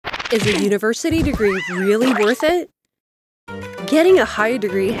Is a university degree really worth it? Getting a higher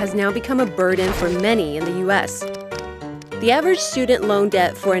degree has now become a burden for many in the U.S. The average student loan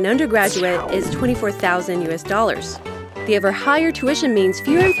debt for an undergraduate is $24,000 US. The ever higher tuition means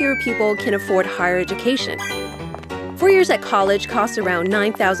fewer and fewer people can afford higher education. 4 years at college costs around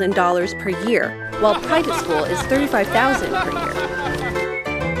 $9,000 per year, while private school is $35,000 per year.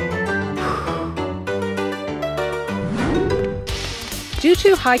 Due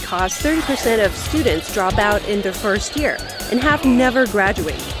to high costs, 30% of students drop out in their first year and have never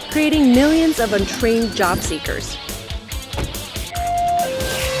graduated, creating millions of untrained job seekers.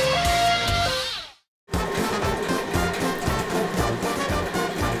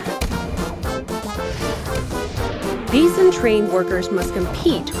 These untrained workers must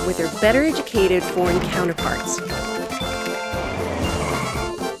compete with their better educated foreign counterparts.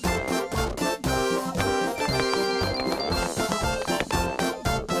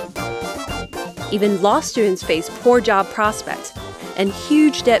 Even law students face poor job prospects and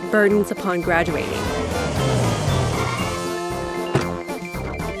huge debt burdens upon graduating.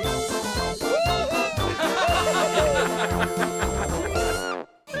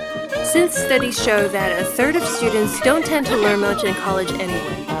 Since studies show that a third of students don't tend to learn much in college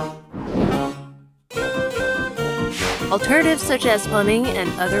anyway. Alternatives such as plumbing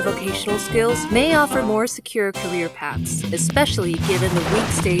and other vocational skills may offer more secure career paths, especially given the weak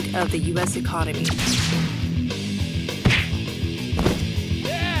state of the U.S. economy. "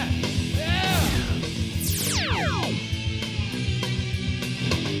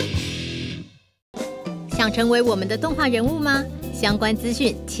想成为我们的动画人物吗？相关资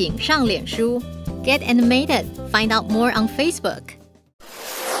讯请上脸书 Get Animated. Find out more on Facebook.